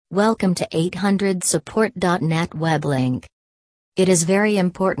Welcome to 800support.net web link. It is very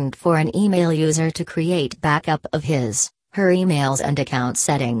important for an email user to create backup of her emails and account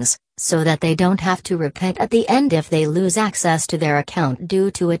settings, so that they don't have to repent at the end if they lose access to their account due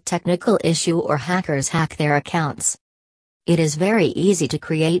to a technical issue or hackers hack their accounts. It is very easy to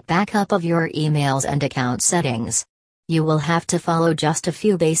create backup of your emails and account settings. You will have to follow just a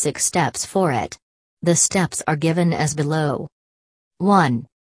few basic steps for it. The steps are given as below. 1.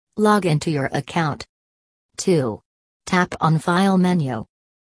 Log into your account. 2. Tap on File menu.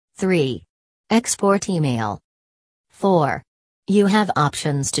 3. Export email. 4. You have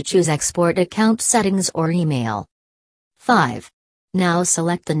options to choose export account settings or email. 5. Now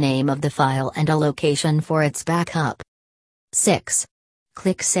select the name of the file and a location for its backup. 6.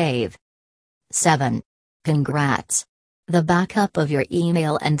 Click Save. 7. Congrats! The backup of your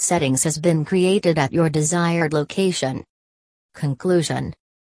email and settings has been created at your desired location. Conclusion: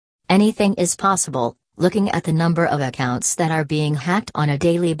 anything is possible. Looking at the number of accounts that are being hacked on a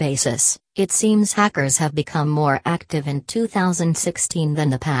daily basis, it seems hackers have become more active in 2016 than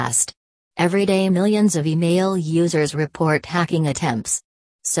the past. Every day millions of email users report hacking attempts.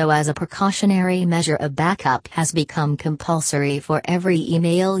 So as a precautionary measure, a backup has become compulsory for every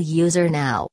email user now.